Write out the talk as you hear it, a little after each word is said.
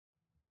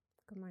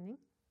morning.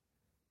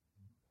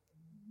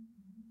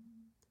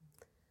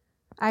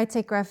 I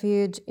take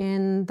refuge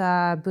in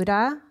the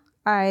Buddha,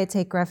 I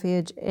take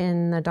refuge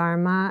in the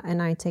Dharma,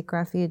 and I take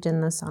refuge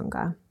in the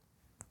Sangha.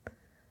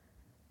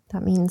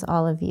 That means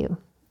all of you.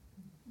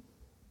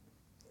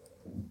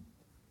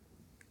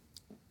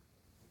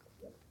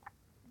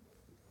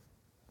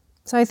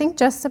 So I think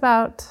just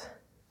about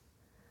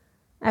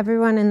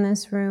everyone in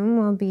this room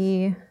will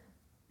be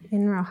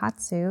in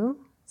Rohatsu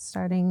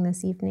starting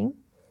this evening.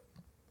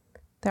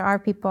 There are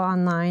people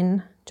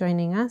online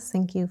joining us.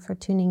 Thank you for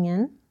tuning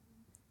in.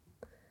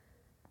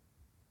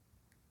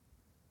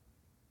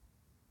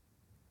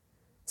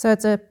 So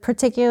it's a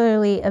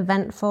particularly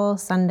eventful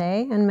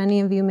Sunday, and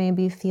many of you may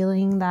be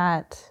feeling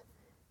that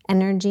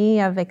energy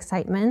of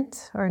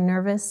excitement or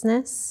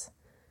nervousness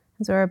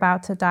as we're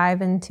about to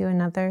dive into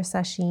another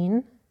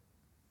sesshin.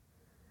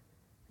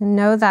 And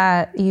know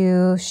that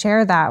you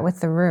share that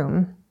with the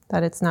room,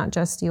 that it's not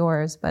just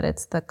yours, but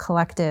it's the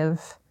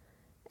collective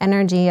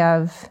energy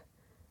of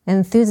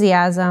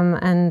enthusiasm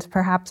and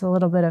perhaps a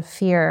little bit of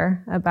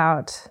fear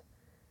about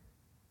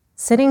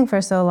sitting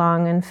for so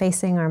long and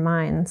facing our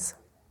minds.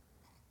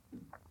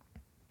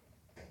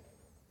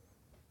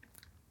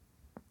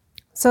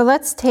 So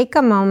let's take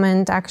a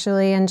moment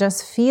actually and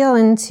just feel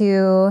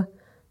into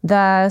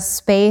the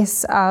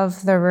space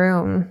of the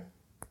room.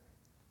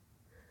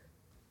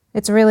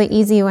 It's really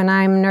easy when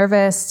I'm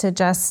nervous to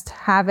just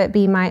have it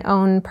be my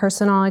own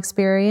personal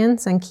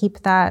experience and keep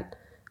that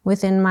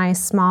within my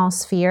small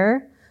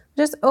sphere.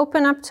 Just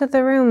open up to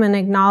the room and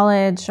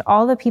acknowledge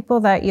all the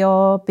people that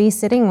you'll be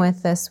sitting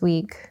with this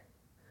week.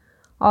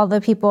 All the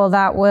people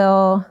that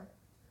will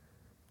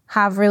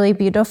have really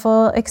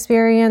beautiful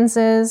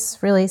experiences,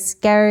 really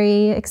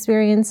scary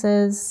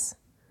experiences.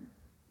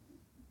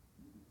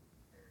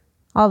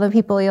 All the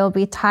people you'll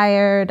be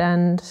tired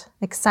and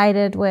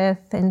excited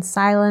with in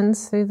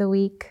silence through the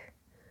week.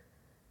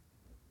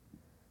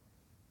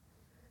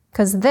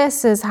 Because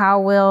this is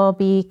how we'll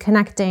be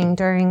connecting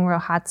during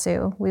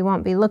Rohatsu. We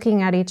won't be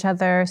looking at each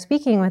other,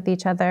 speaking with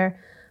each other,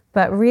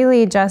 but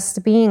really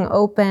just being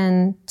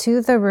open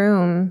to the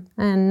room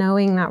and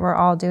knowing that we're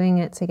all doing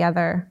it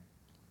together.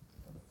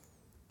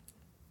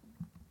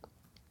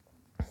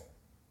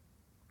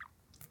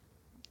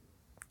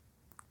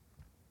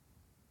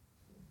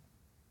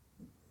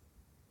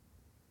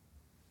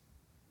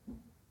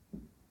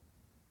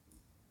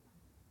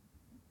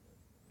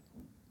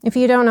 If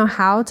you don't know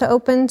how to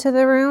open to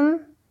the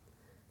room,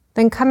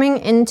 then coming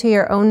into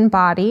your own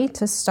body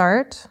to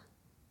start,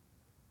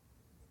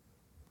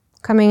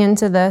 coming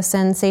into the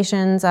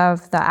sensations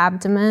of the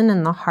abdomen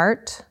and the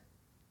heart.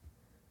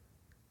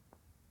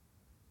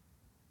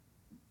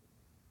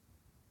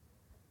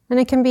 And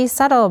it can be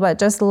subtle, but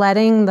just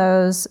letting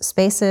those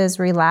spaces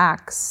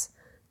relax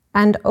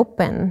and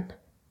open.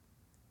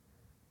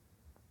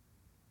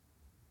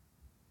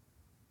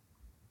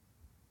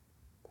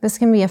 This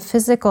can be a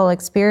physical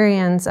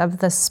experience of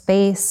the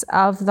space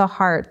of the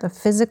heart, the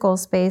physical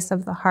space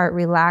of the heart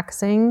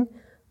relaxing,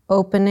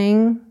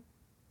 opening.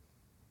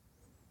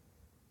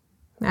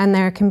 And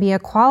there can be a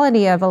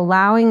quality of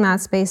allowing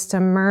that space to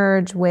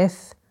merge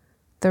with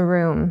the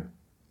room.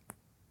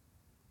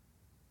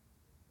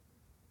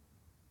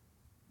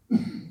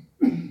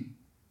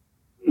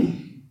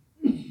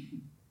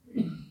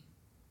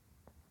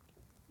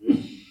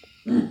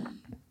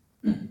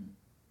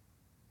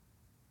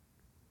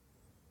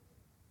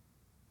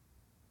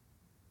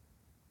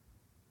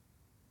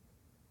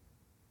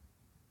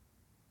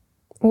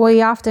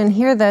 We often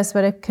hear this,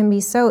 but it can be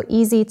so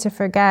easy to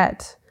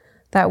forget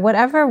that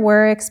whatever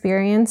we're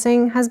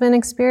experiencing has been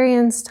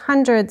experienced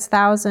hundreds,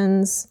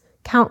 thousands,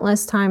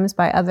 countless times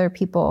by other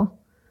people.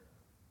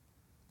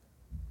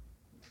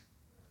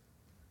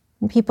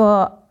 And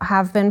people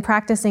have been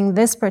practicing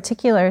this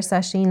particular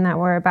sesshin that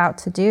we're about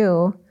to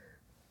do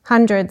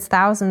hundreds,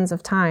 thousands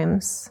of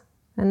times,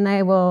 and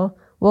they will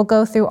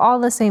go through all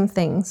the same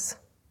things.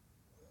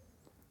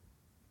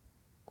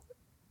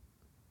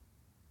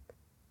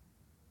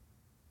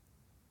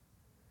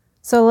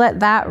 So let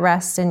that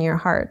rest in your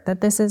heart,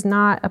 that this is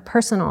not a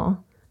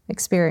personal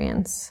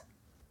experience.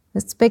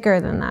 It's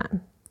bigger than that.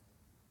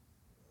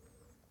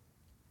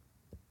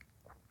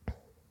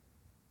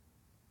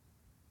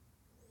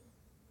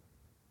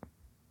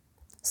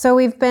 So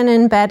we've been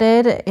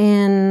embedded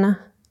in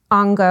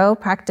Ango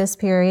practice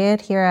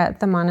period here at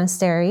the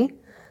monastery.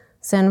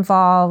 This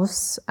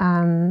involves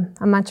a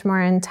much more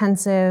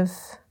intensive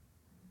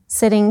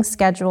sitting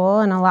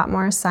schedule and a lot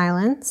more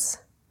silence.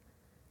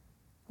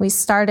 We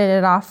started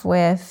it off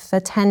with a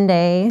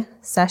 10-day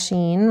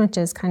sesshin, which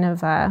is kind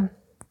of a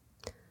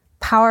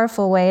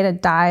powerful way to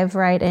dive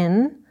right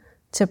in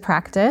to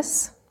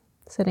practice,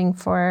 sitting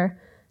for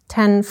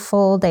 10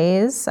 full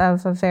days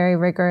of a very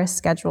rigorous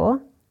schedule.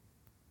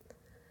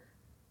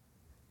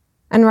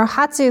 And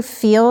Rohatsu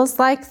feels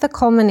like the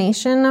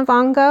culmination of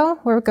Ango.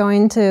 We're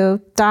going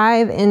to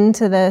dive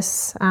into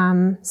this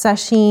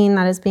sesshin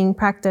that is being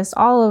practiced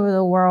all over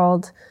the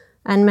world,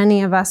 and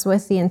many of us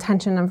with the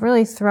intention of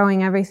really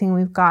throwing everything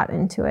we've got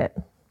into it.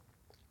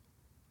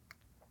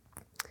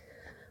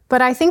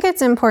 But I think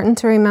it's important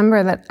to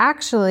remember that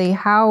actually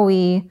how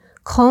we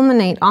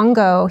culminate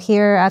Ango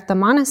here at the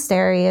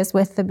monastery is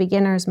with the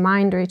beginner's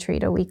mind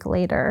retreat a week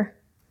later.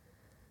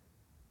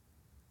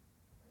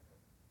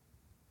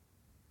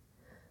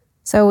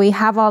 So we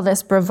have all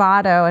this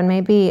bravado, and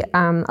maybe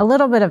a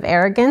little bit of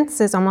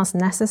arrogance is almost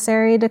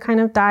necessary to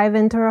kind of dive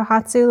into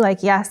Rohatsu.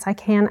 Like, yes, I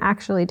can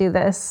actually do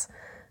this.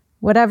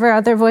 Whatever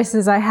other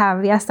voices I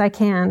have, yes, I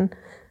can.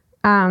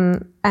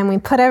 And we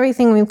put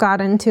everything we've got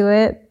into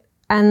it,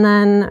 and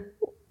then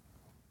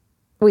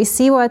we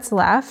see what's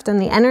left, and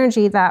the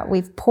energy that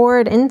we've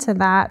poured into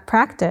that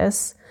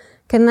practice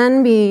can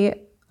then be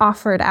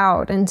offered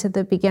out into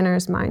the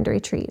beginner's mind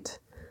retreat.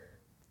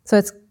 So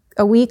it's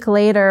a week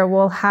later,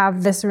 we'll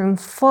have this room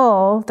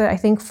full, that I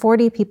think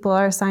 40 people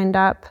are signed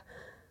up,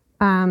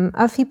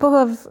 of people who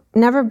have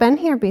never been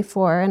here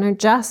before and are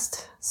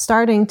just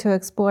starting to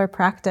explore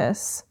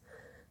practice.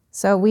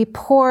 So we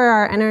pour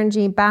our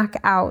energy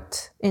back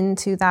out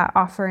into that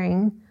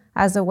offering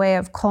as a way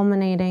of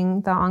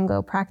culminating the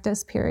Ango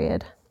practice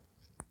period.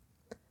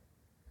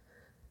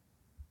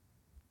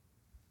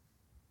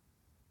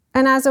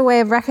 And as a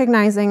way of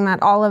recognizing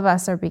that all of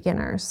us are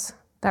beginners,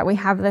 that we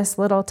have this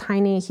little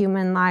tiny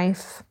human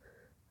life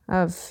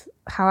of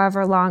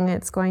however long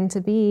it's going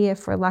to be,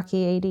 if we're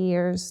lucky, 80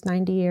 years,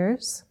 90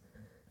 years.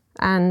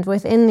 And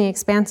within the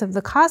expanse of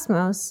the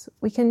cosmos,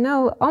 we can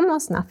know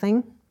almost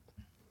nothing.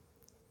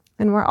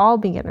 And we're all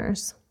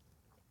beginners.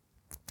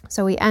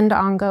 So we end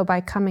Ango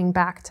by coming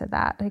back to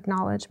that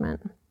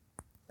acknowledgement.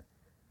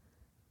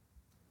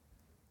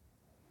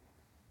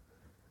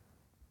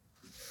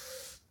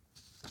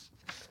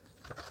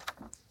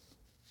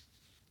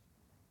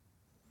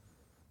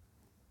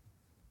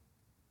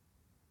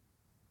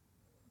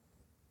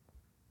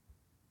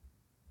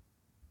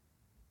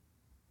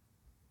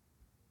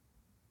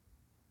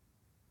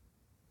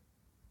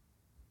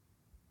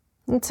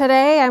 And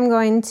today I'm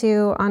going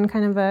to, on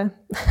kind of a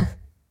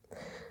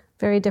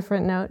very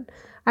different note,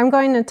 I'm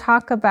going to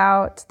talk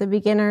about the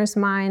beginner's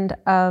mind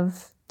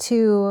of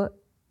two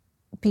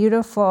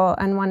beautiful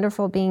and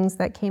wonderful beings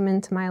that came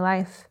into my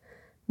life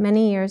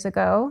many years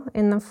ago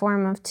in the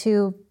form of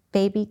two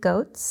baby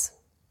goats.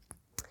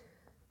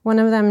 One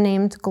of them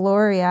named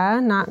Gloria,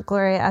 not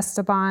Gloria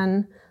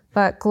Esteban,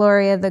 but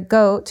Gloria the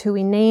goat, who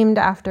we named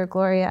after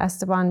Gloria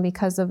Esteban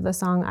because of the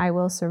song I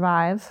Will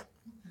Survive.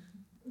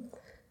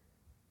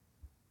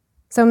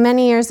 So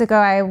many years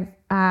ago,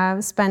 I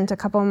spent a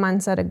couple of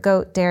months at a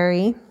goat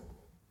dairy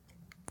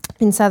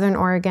in Southern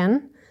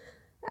Oregon,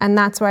 and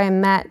that's where I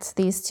met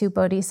these two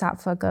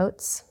bodhisattva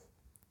goats.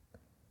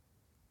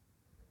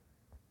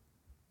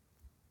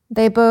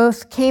 They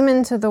both came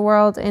into the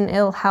world in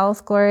ill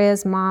health.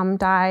 Gloria's mom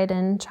died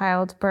in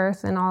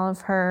childbirth, and all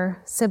of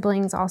her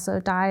siblings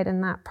also died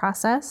in that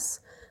process.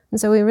 And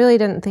so we really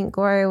didn't think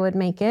Gloria would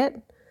make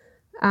it.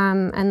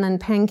 And then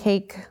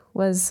Pancake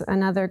was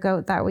another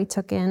goat that we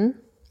took in.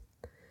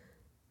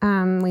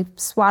 We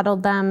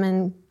swaddled them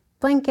in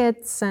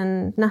blankets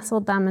and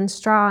nestled them in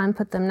straw and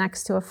put them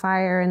next to a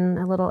fire in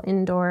a little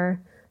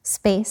indoor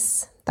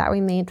space that we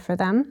made for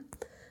them.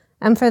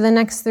 And for the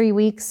next 3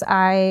 weeks,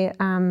 I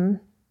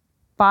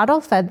bottle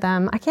fed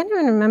them. I can't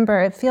even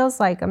remember. It feels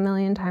like a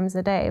million times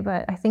a day,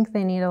 but I think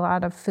they need a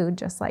lot of food,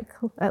 just like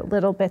at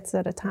little bits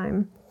at a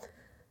time.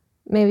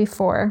 Maybe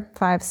 4,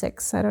 5,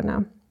 6, I don't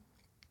know.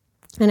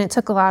 And it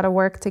took a lot of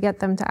work to get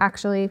them to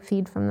actually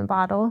feed from the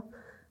bottle.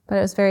 But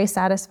it was very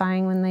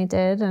satisfying when they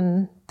did,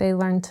 and they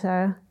learned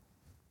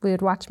we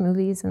would watch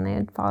movies and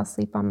they'd fall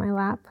asleep on my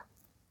lap.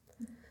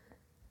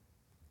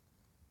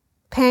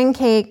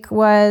 Pancake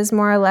was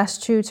more or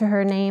less true to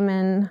her name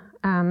in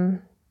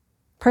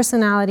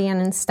personality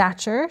and in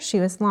stature. She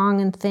was long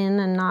and thin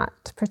and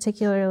not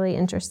particularly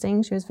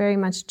interesting. She was very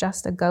much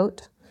just a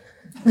goat.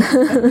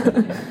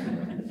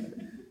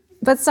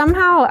 But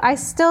somehow I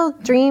still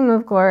dream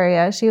of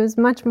Gloria. She was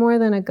much more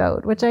than a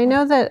goat, which I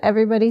know that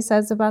everybody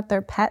says about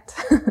their pet,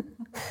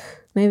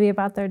 maybe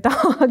about their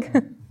dog.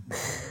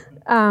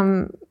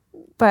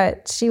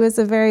 But she was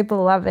a very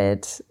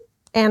beloved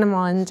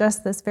animal in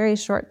just this very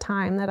short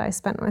time that I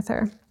spent with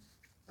her.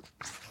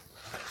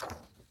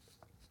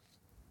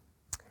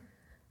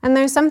 And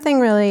there's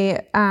something really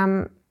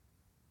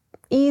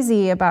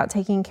easy about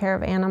taking care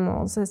of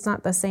animals. It's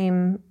not the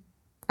same.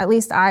 At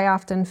least I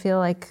often feel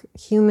like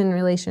human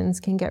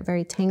relations can get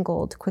very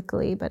tangled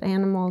quickly, but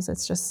animals,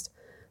 it's just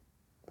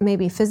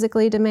maybe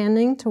physically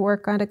demanding to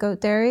work on a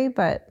goat dairy,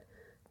 but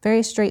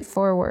very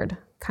straightforward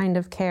kind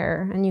of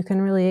care. And you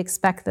can really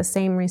expect the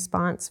same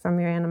response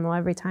from your animal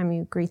every time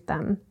you greet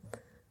them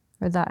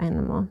or that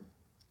animal.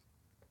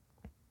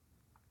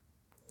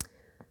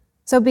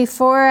 So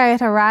before I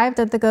had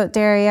arrived at the goat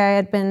dairy, I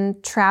had been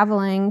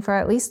traveling for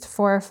at least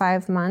 4 or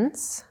 5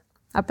 months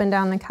up and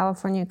down the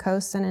California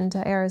coast and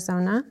into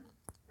Arizona.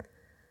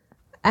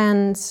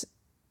 And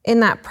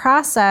in that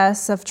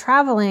process of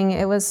traveling,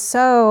 it was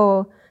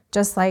so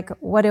just like,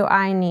 what do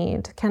I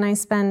need? Can I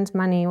spend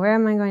money? Where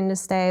am I going to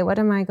stay? What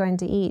am I going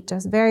to eat?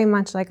 Just very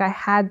much like I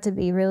had to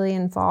be really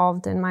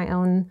involved in my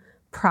own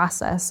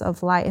process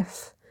of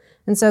life.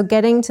 And so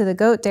getting to the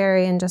goat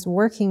dairy and just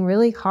working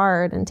really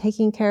hard and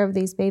taking care of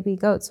these baby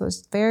goats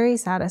was very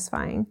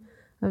satisfying,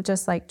 of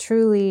just like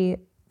truly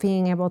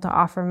being able to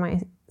offer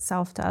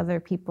myself to other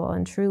people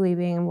and truly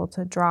being able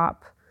to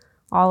drop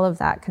all of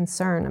that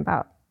concern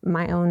about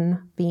my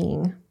own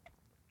being.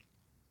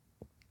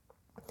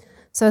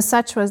 So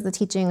such was the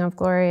teaching of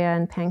Gloria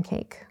and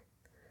Pancake.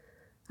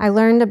 I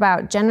learned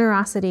about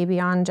generosity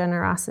beyond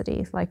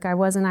generosity. Like I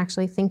wasn't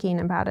actually thinking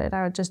about it.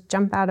 I would just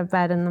jump out of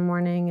bed in the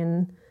morning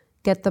and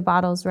get the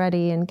bottles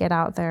ready and get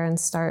out there and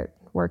start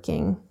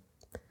working,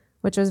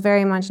 which was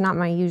very much not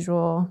my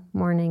usual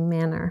morning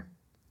manner.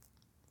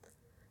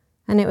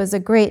 And it was a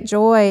great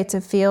joy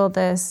to feel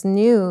this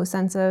new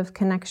sense of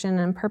connection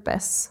and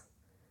purpose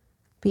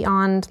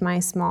beyond my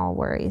small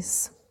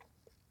worries.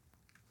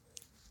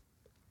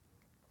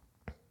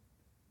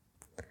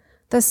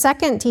 The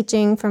second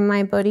teaching from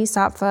my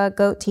Bodhisattva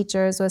goat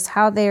teachers was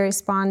how they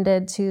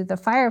responded to the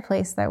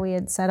fireplace that we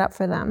had set up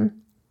for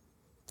them.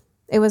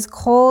 It was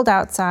cold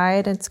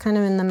outside. It's kind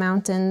of in the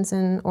mountains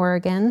in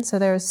Oregon, so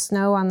there was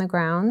snow on the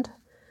ground.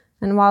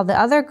 And while the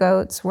other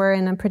goats were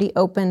in a pretty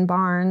open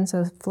barn,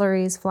 so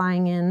flurries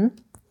flying in,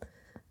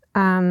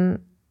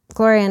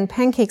 Gloria and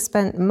Pancake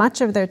spent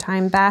much of their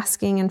time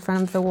basking in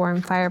front of the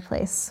warm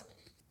fireplace.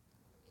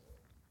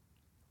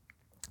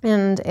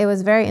 And it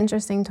was very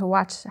interesting to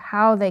watch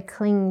how they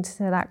clinged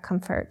to that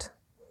comfort.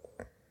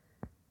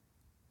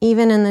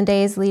 Even in the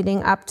days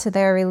leading up to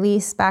their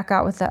release back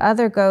out with the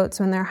other goats,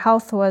 when their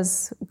health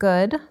was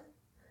good,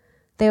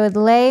 they would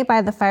lay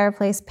by the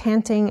fireplace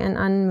panting and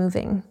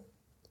unmoving,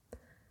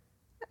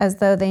 as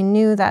though they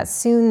knew that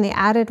soon the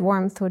added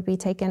warmth would be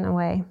taken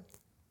away.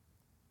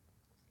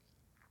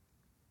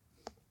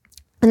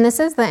 And this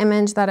is the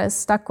image that has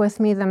stuck with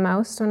me the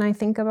most when I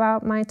think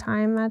about my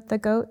time at the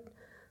goat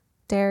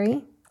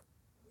dairy,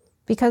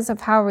 because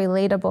of how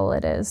relatable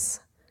it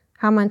is,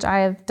 how much I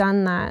have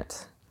done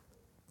that,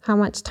 how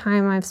much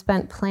time I've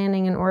spent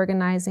planning and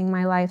organizing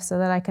my life so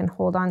that I can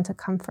hold on to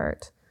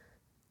comfort,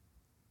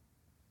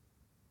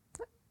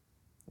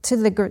 to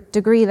the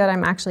degree that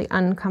I'm actually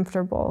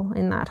uncomfortable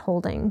in that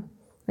holding.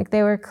 Like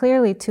they were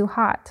clearly too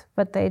hot,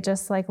 but they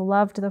just like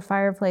loved the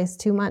fireplace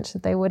too much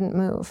that they wouldn't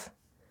move.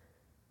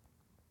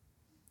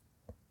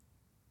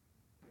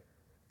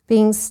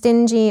 Being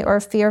stingy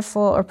or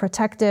fearful or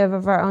protective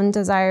of our own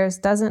desires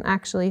doesn't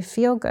actually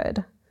feel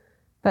good,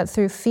 but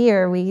through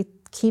fear we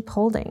keep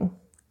holding.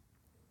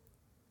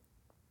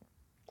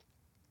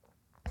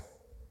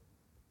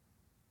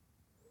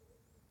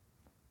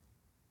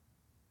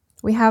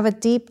 We have a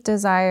deep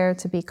desire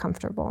to be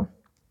comfortable,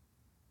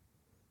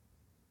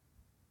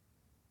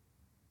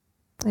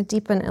 a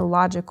deep and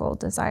illogical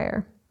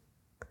desire,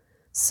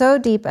 so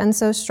deep and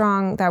so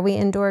strong that we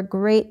endure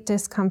great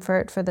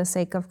discomfort for the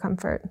sake of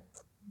comfort.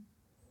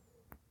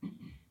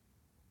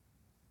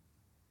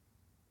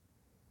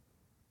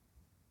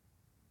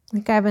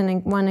 Like I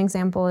have one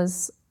example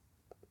is,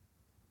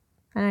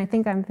 and I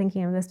think I'm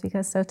thinking of this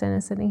because Soten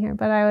is sitting here,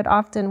 but I would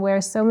often wear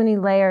so many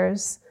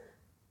layers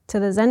to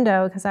the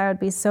Zendo because I would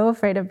be so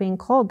afraid of being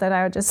cold that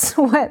I would just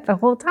sweat the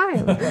whole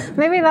time.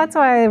 Maybe that's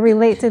why I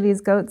relate to these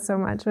goats so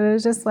much, but it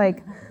was just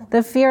like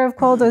the fear of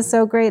cold was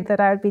so great that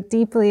I would be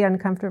deeply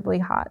uncomfortably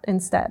hot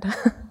instead,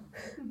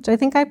 which I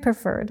think I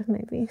preferred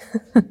maybe.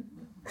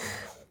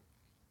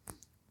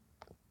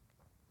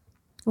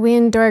 We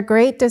endure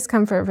great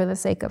discomfort for the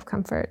sake of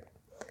comfort.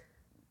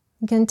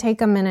 You can take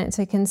a minute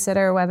to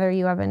consider whether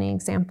you have any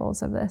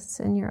examples of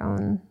this in your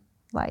own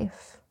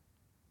life.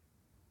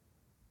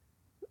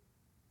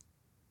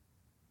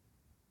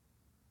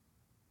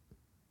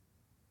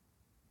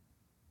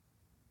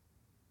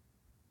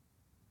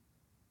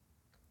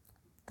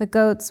 The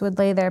goats would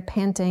lay there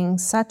panting.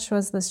 Such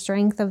was the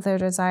strength of their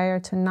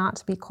desire to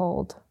not be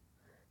cold,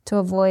 to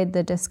avoid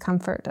the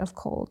discomfort of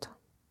cold.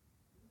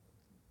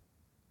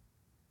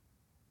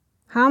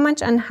 How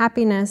much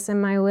unhappiness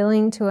am I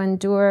willing to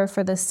endure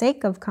for the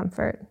sake of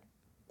comfort?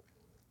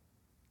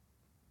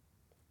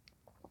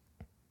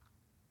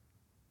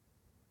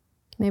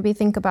 Maybe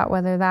think about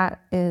whether that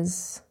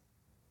is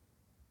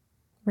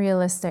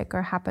realistic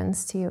or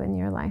happens to you in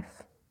your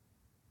life.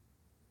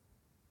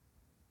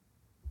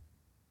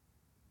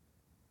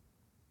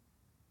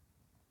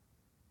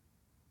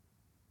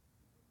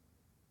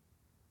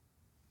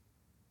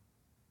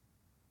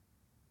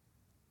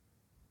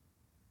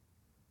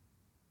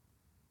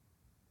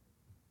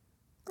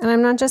 And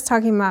I'm not just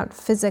talking about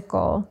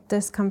physical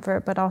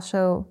discomfort, but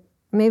also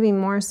maybe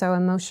more so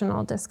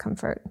emotional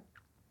discomfort.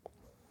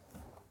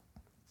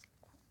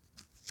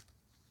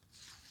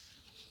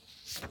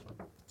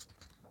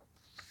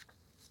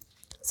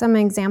 Some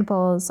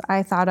examples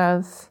I thought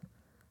of: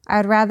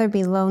 I'd rather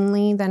be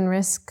lonely than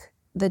risk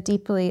the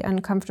deeply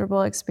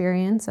uncomfortable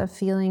experience of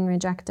feeling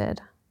rejected.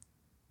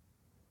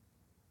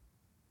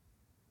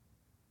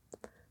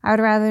 I would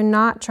rather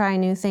not try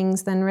new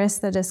things than risk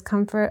the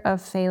discomfort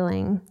of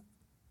failing.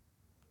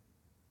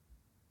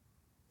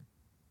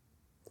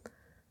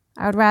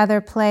 I would rather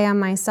play on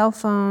my cell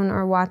phone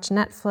or watch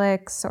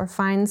Netflix or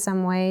find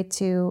some way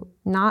to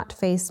not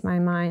face my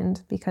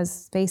mind,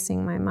 because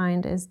facing my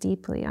mind is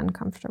deeply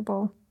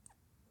uncomfortable.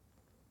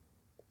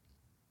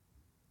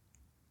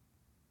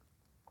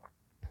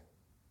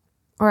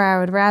 Or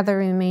I would rather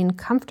remain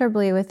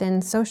comfortably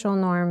within social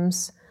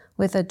norms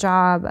with a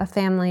job, a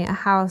family, a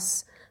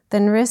house,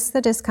 than risk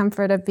the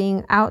discomfort of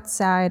being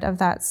outside of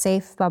that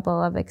safe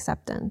bubble of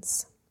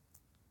acceptance.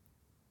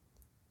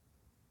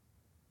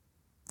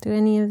 Do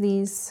any of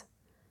these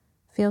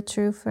feel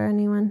true for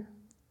anyone?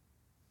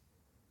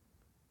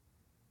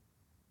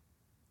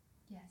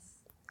 Yes.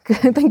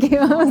 Good, thank you.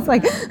 I was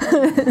like,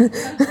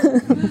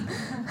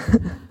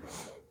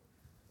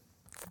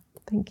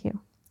 thank you.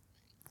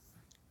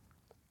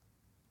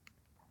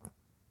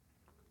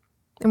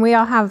 And we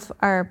all have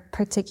our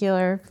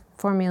particular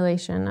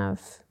formulation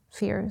of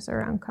fears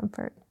around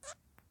comfort.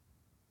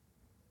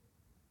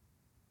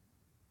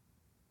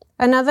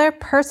 Another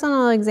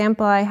personal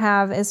example I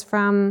have is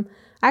from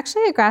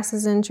actually a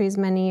Grasses and Trees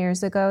many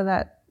years ago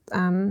that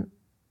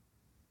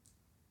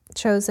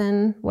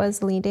Chosen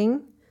was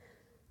leading.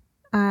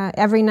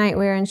 Every night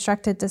we were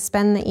instructed to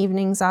spend the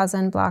evening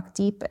zazen block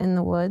deep in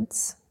the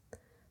woods.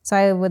 So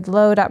I would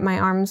load up my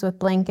arms with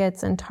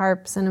blankets and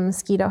tarps and a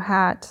mosquito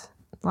hat,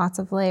 lots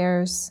of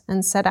layers,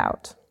 and set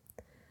out.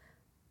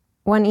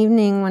 One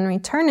evening when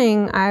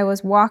returning, I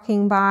was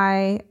walking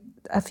by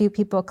a few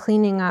people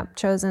cleaning up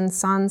Chosen's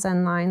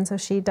Sanzen line. So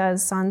she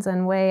does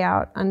Sanzen way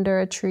out under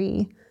a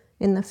tree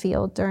in the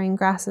field during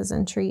Grasses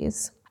and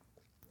Trees.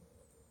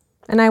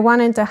 And I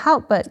wanted to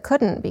help but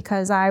couldn't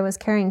because I was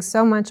carrying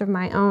so much of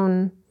my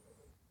own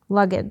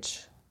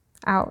luggage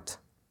out.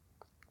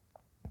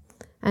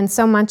 And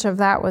so much of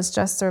that was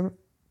just a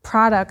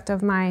product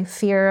of my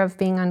fear of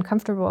being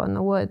uncomfortable in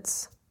the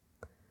woods.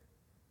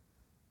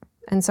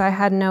 And so I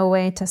had no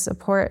way to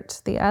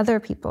support the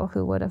other people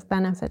who would have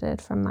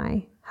benefited from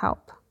my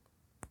help.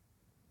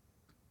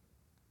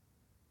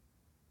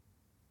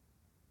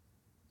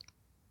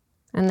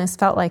 And this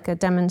felt like a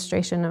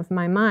demonstration of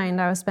my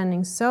mind. I was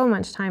spending so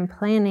much time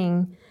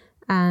planning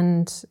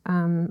and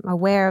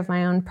aware of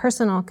my own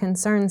personal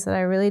concerns that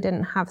I really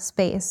didn't have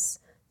space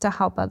to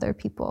help other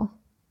people.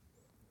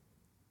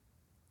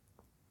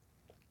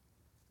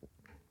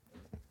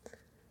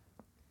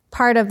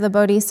 Part of the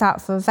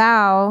Bodhisattva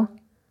vow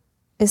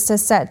is to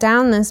set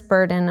down this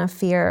burden of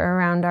fear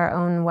around our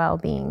own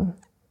well-being.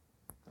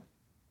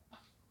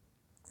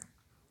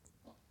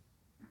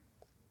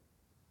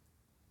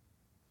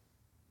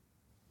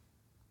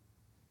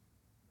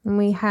 And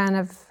we kind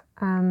of,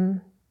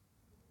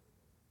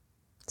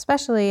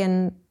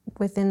 especially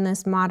within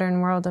this modern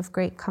world of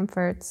great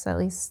comforts, at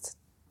least,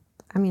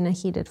 a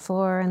heated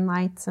floor and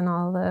lights and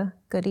all the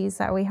goodies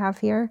that we have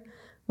here,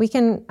 we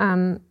can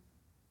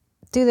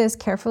do this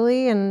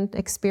carefully and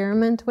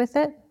experiment with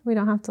it. We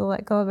don't have to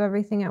let go of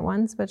everything at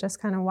once, but just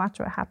kind of watch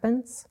what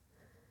happens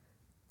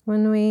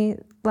when we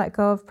let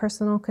go of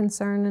personal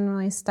concern and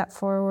really step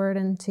forward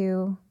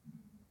into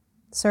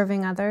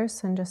serving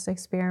others and just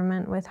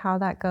experiment with how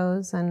that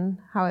goes and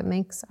how it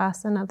makes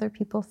us and other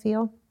people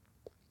feel.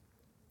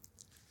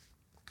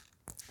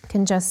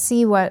 Can just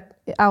see what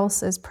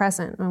else is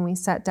present when we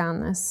set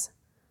down this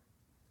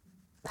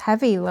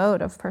heavy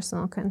load of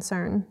personal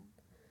concern.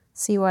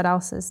 See what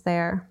else is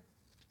there.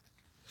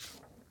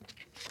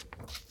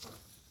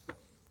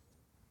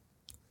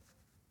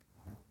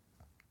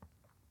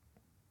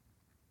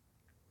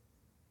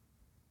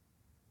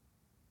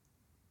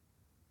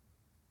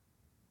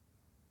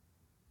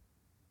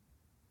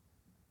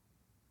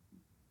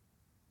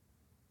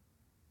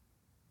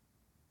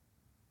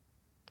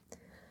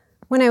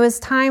 When it was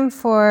time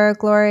for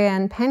Gloria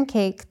and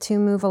Pancake to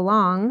move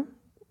along,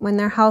 when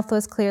their health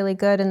was clearly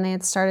good and they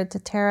had started to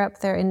tear up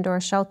their indoor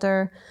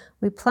shelter,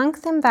 we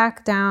plunked them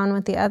back down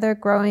with the other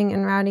growing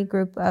and rowdy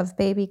group of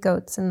baby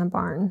goats in the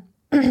barn.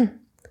 Now,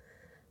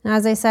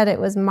 as I said, it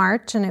was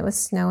March and it was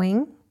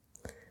snowing.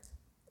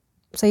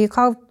 So you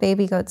call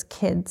baby goats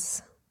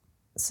kids.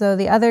 So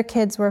the other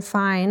kids were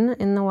fine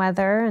in the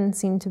weather and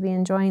seemed to be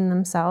enjoying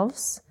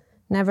themselves,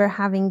 never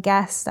having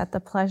guessed at the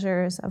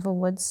pleasures of a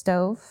wood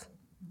stove.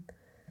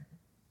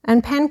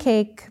 And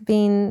Pancake,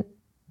 being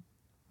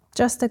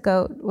just a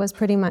goat, was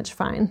pretty much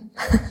fine.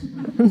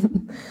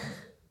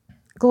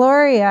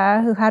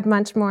 Gloria, who had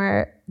much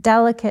more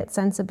delicate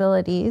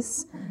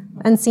sensibilities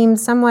and seemed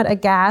somewhat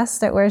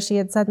aghast at where she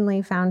had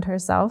suddenly found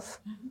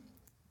herself,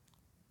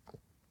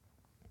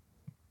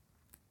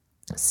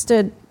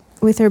 stood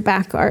with her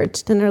back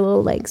arched and her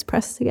little legs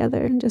pressed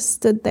together and just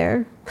stood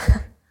there.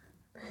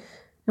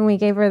 And we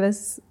gave her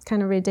this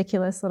kind of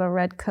ridiculous little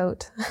red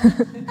coat.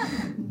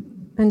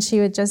 And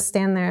she would just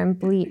stand there and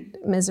bleat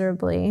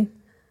miserably.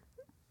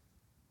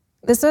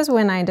 This was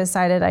when I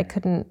decided I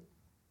couldn't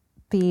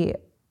be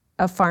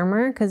a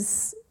farmer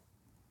because,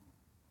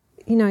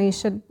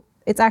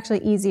 it's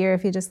actually easier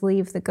if you just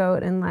leave the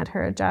goat and let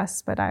her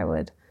adjust, but I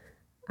would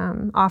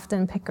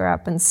often pick her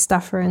up and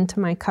stuff her into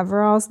my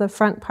coveralls, the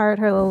front part,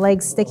 her little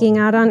legs sticking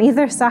out on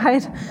either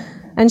side.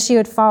 And she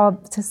would fall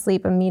to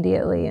sleep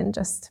immediately and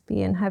just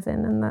be in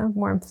heaven in the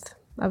warmth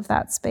of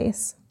that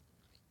space.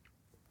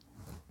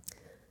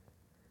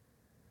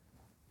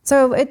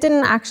 So it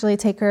didn't actually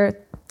take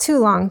her too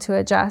long to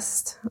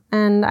adjust.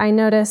 And I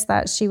noticed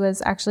that she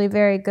was actually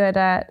very good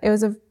at, it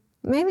was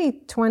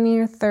maybe 20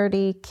 or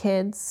 30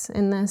 kids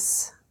in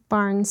this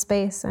barn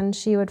space, and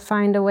she would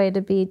find a way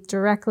to be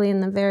directly in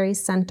the very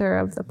center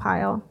of the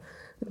pile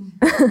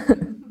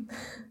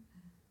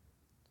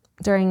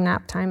during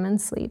nap time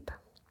and sleep.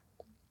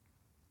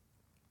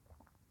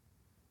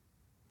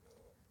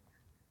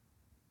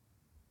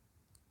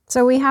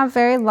 So we have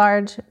very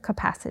large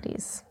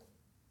capacities.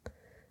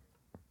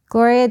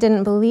 Gloria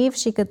didn't believe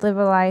she could live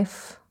a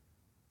life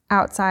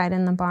outside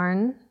in the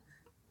barn,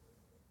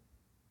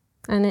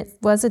 and it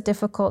was a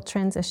difficult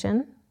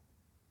transition.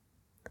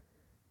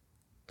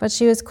 But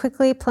she was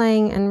quickly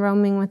playing and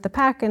roaming with the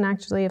pack, and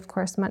actually, of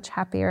course, much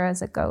happier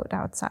as a goat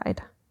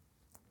outside.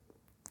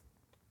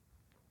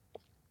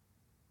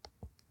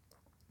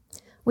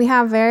 We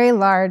have very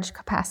large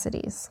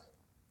capacities.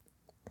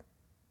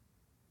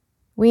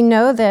 We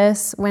know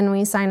this when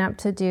we sign up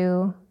to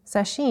do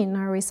sesshin,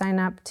 or we sign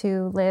up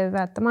to live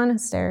at the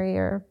monastery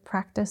or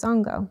practice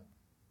Ongo.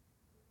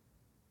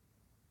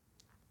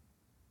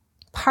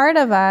 Part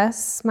of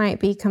us might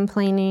be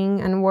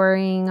complaining and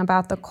worrying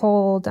about the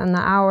cold and the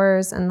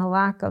hours and the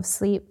lack of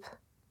sleep.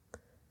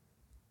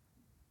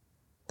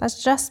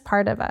 That's just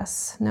part of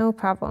us, no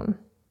problem.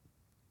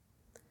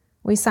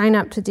 We sign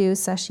up to do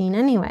sesshin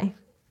anyway.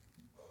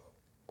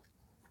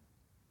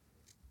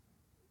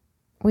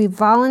 We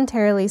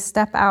voluntarily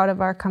step out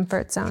of our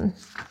comfort zone.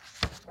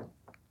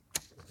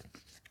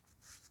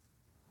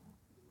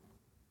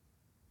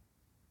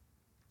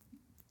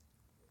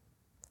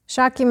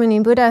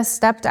 Shakyamuni Buddha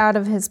stepped out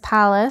of his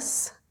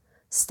palace,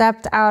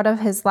 stepped out of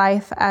his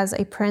life as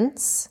a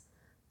prince,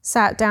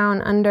 sat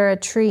down under a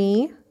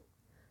tree,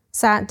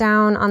 sat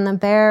down on the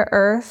bare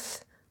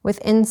earth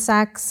with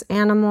insects,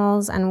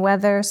 animals, and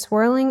weather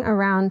swirling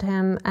around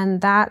him,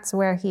 and that's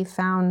where he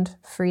found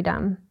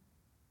freedom.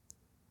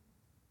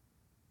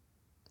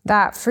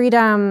 That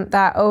freedom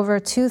that over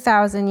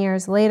 2,000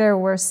 years later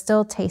we're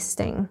still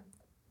tasting.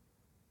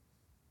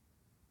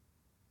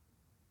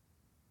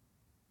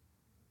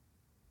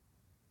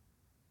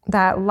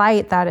 That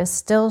light that is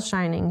still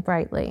shining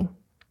brightly.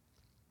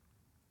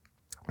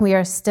 We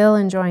are still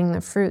enjoying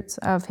the fruits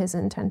of his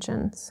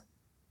intentions.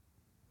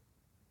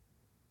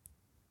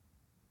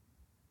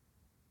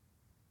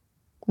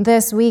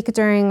 This week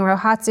during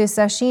Rohatsu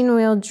Sesshin,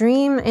 we'll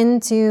dream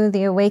into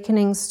the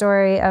awakening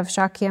story of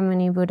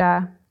Shakyamuni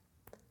Buddha.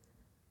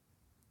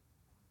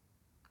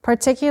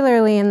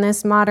 Particularly in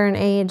this modern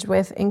age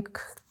with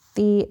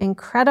the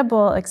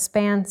incredible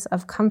expanse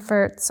of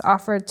comforts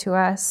offered to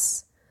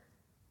us,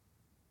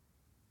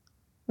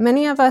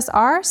 many of us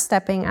are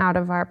stepping out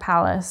of our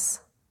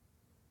palace.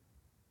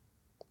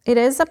 It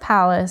is a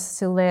palace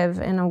to live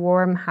in a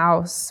warm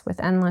house with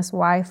endless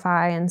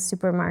Wi-Fi and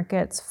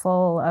supermarkets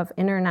full of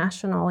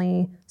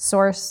internationally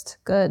sourced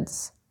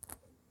goods.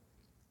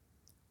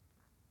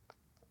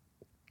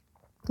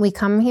 We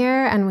come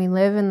here and we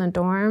live in the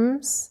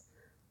dorms.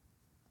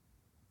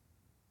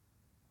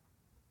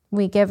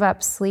 We give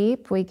up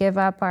sleep. We give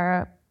up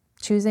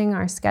choosing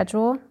our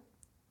schedule.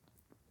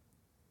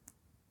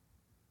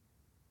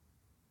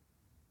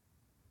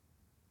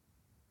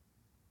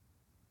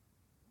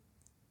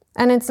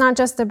 And it's not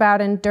just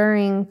about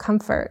enduring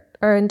comfort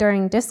or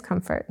enduring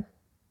discomfort.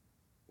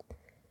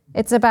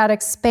 It's about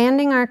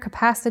expanding our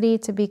capacity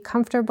to be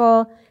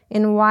comfortable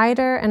in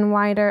wider and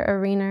wider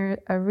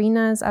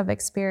arenas of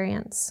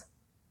experience.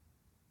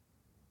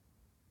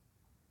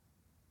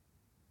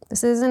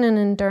 This isn't an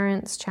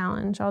endurance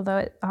challenge, although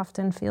it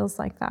often feels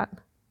like that.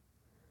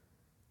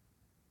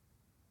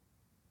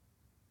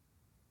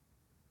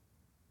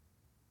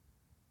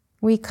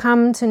 We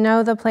come to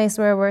know the place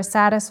where we're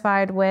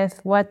satisfied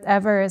with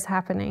whatever is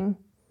happening.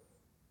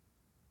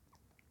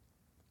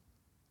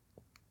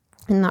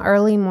 In the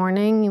early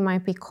morning, you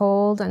might be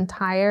cold and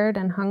tired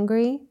and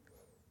hungry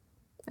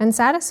and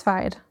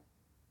satisfied.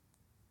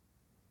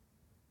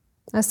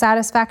 A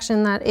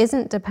satisfaction that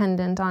isn't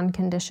dependent on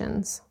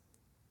conditions.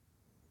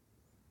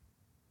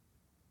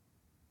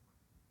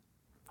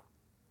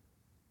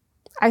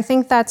 I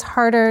think that's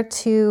harder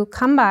to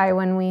come by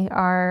when we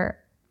are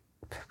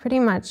pretty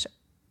much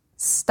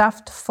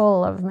stuffed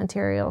full of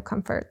material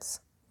comforts.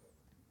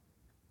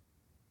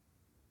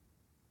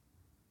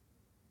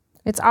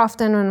 It's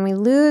often when we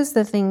lose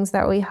the things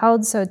that we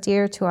held so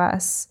dear to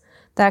us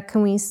that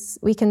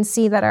we can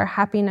see that our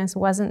happiness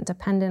wasn't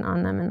dependent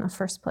on them in the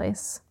first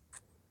place.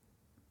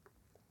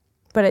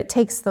 But it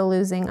takes the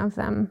losing of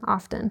them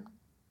often.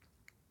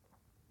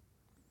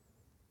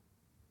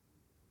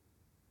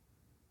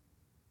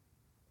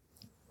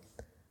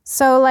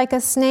 So like a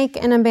snake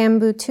in a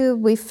bamboo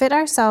tube, we fit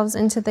ourselves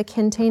into the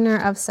container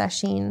of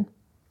sesshin.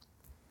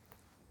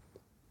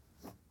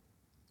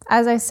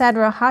 As I said,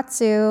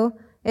 Rohatsu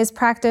is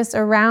practiced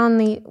around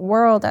the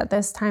world at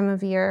this time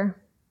of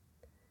year.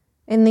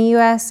 In the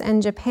US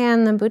and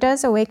Japan, the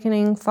Buddha's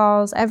awakening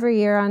falls every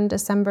year on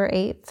December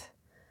 8th.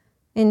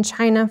 In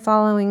China,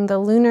 following the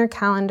lunar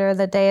calendar,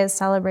 the day is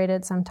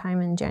celebrated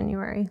sometime in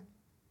January.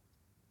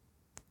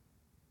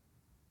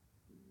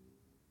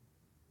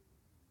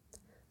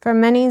 For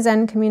many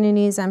Zen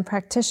communities and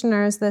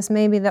practitioners, this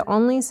may be the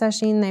only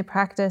sesshin they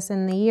practice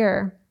in the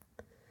year.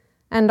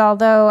 And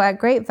although at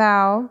Great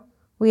Vow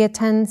we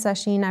attend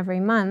sesshin every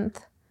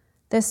month,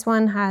 this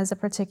one has a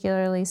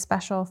particularly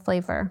special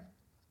flavor.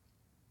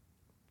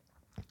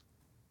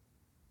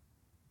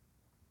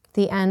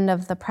 The end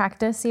of the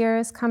practice year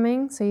is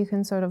coming, so you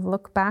can sort of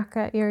look back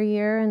at your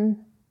year and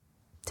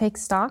take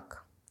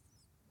stock.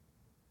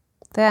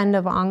 The end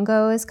of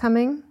Ango is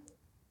coming.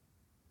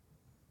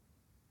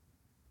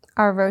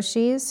 Our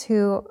Roshis,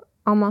 who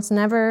almost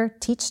never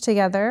teach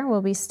together,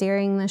 will be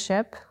steering the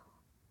ship.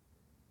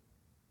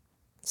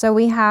 So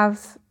we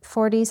have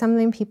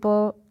 40-something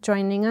people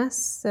joining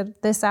us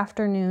this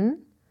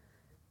afternoon.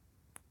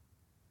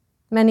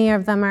 Many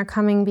of them are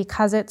coming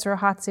because it's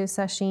Rohatsu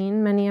Sesshin.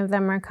 Many of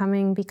them are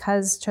coming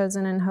because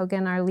Chozen and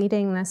Hogen are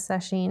leading this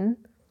sesshin.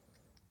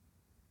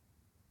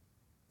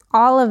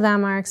 All of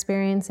them are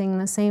experiencing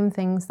the same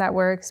things that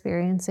we're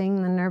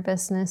experiencing, the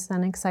nervousness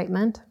and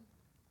excitement.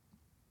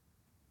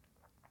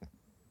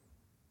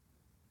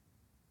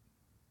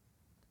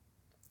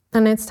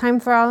 And it's time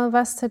for all of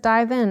us to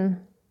dive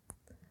in,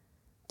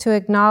 to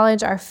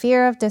acknowledge our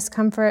fear of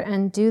discomfort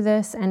and do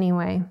this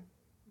anyway.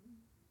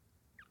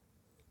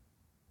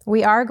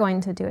 We are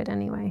going to do it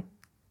anyway.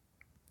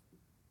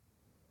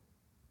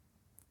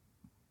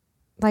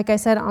 Like I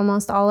said,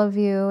 almost all of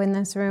you in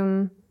this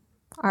room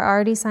are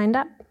already signed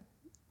up.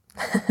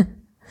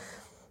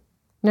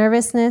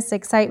 Nervousness,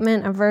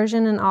 excitement,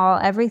 aversion, and all,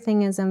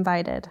 everything is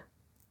invited.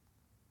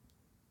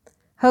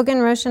 Hogen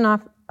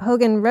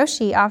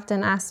Roshi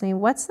often asks me,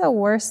 what's the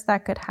worst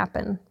that could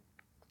happen?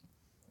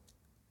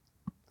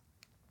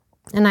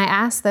 And I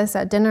asked this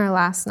at dinner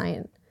last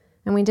night,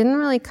 and we didn't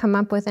really come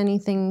up with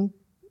anything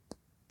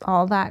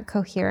all that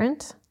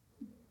coherent.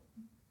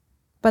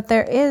 But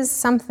there is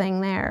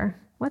something there.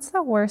 What's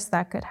the worst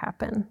that could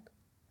happen?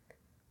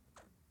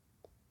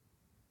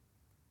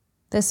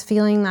 This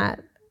feeling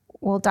that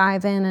we'll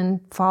dive in and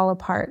fall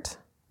apart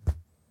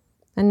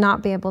and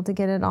not be able to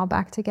get it all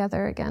back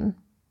together again.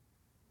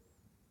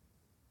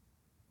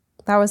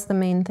 That was the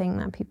main thing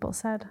that people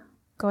said,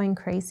 going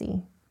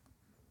crazy.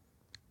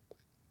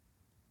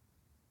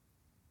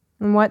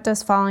 And what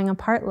does falling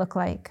apart look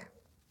like?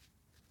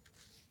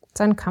 It's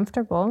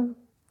uncomfortable,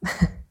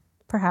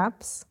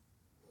 perhaps.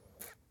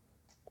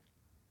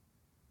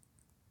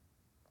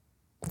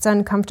 It's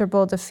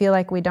uncomfortable to feel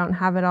like we don't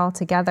have it all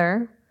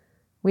together.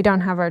 We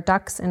don't have our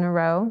ducks in a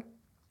row,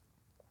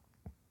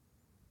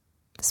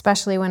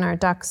 especially when our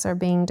ducks are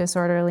being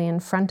disorderly in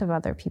front of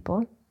other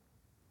people.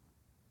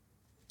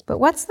 But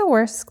what's the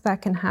worst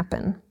that can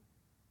happen?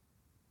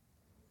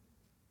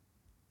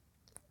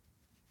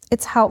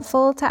 It's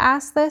helpful to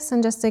ask this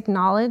and just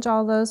acknowledge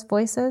all those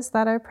voices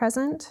that are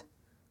present.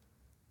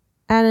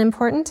 And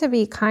important to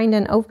be kind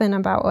and open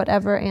about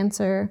whatever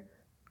answer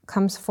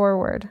comes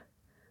forward.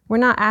 We're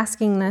not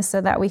asking this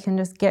so that we can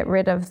just get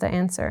rid of the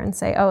answer and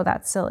say, oh,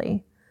 that's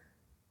silly.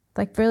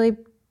 Like, really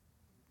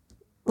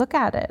look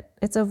at it.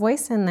 It's a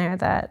voice in there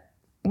that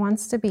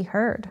wants to be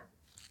heard.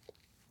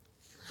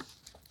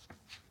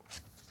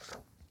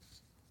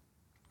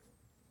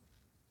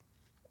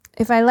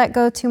 If I let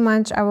go too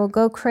much, I will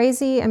go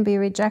crazy and be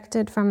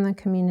rejected from the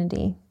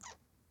community.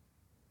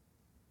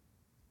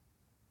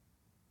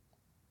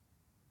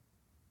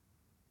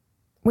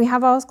 We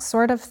have all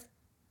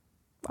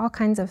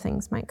kinds of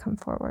things might come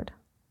forward.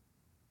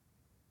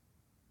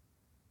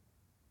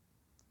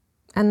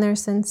 And they're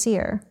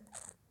sincere,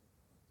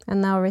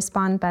 and they'll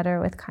respond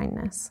better with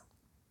kindness.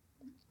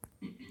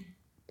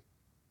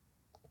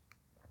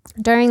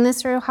 During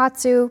this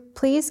Rohatsu,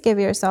 please give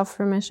yourself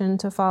permission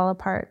to fall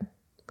apart,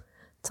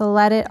 to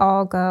let it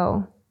all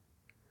go.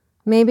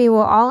 Maybe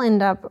we'll all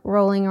end up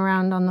rolling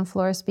around on the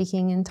floor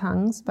speaking in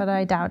tongues, but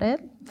I doubt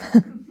it.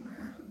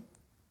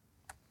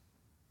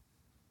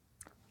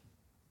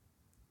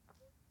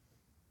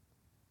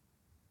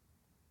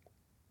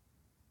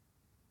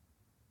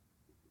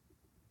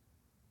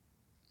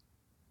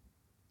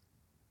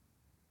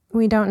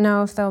 We don't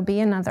know if there'll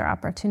be another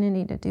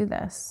opportunity to do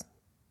this.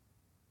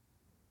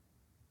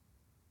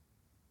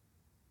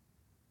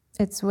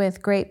 It's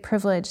with great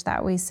privilege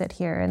that we sit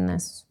here in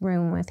this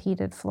room with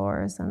heated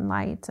floors and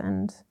light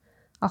and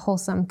a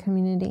wholesome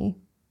community.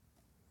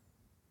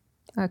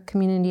 A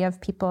community of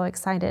people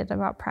excited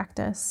about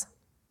practice.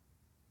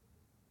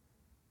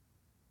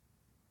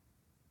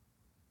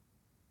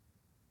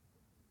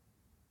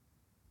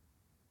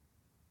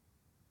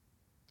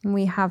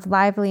 We have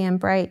lively and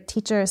bright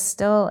teachers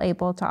still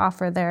able to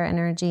offer their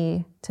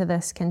energy to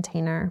this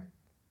container.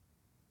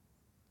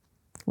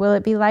 Will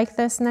it be like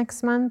this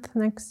next month,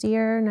 next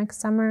year, next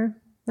summer,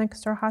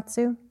 next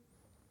Rohatsu?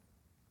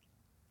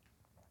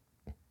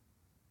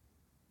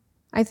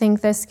 I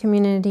think this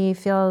community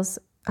feels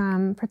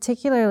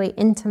particularly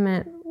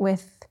intimate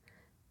with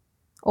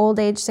old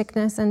age,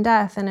 sickness, and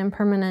death and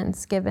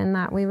impermanence, given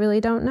that we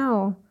really don't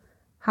know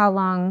how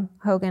long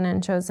Hogan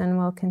and Chosen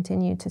will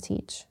continue to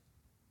teach.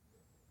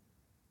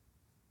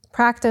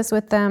 Practice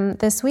with them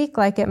this week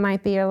like it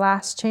might be your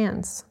last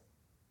chance.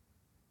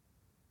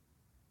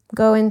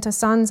 Go into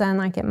Sanzen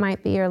like it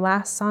might be your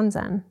last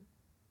Sanzen.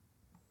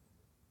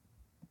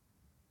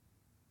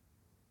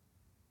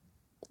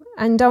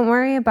 And don't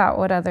worry about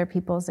what other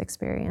people's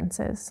experience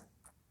is.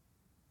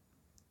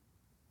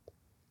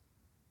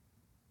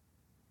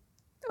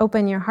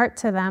 Open your heart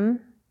to them.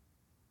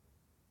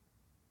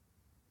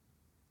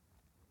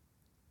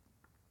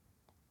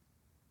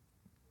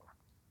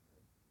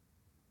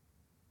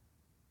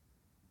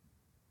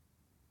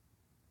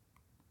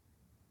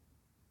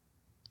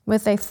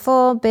 With a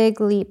full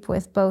big leap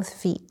with both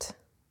feet.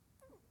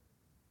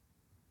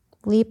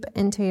 Leap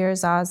into your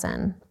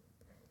Zazen.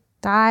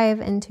 Dive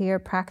into your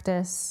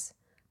practice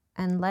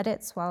and let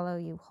it swallow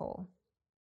you whole.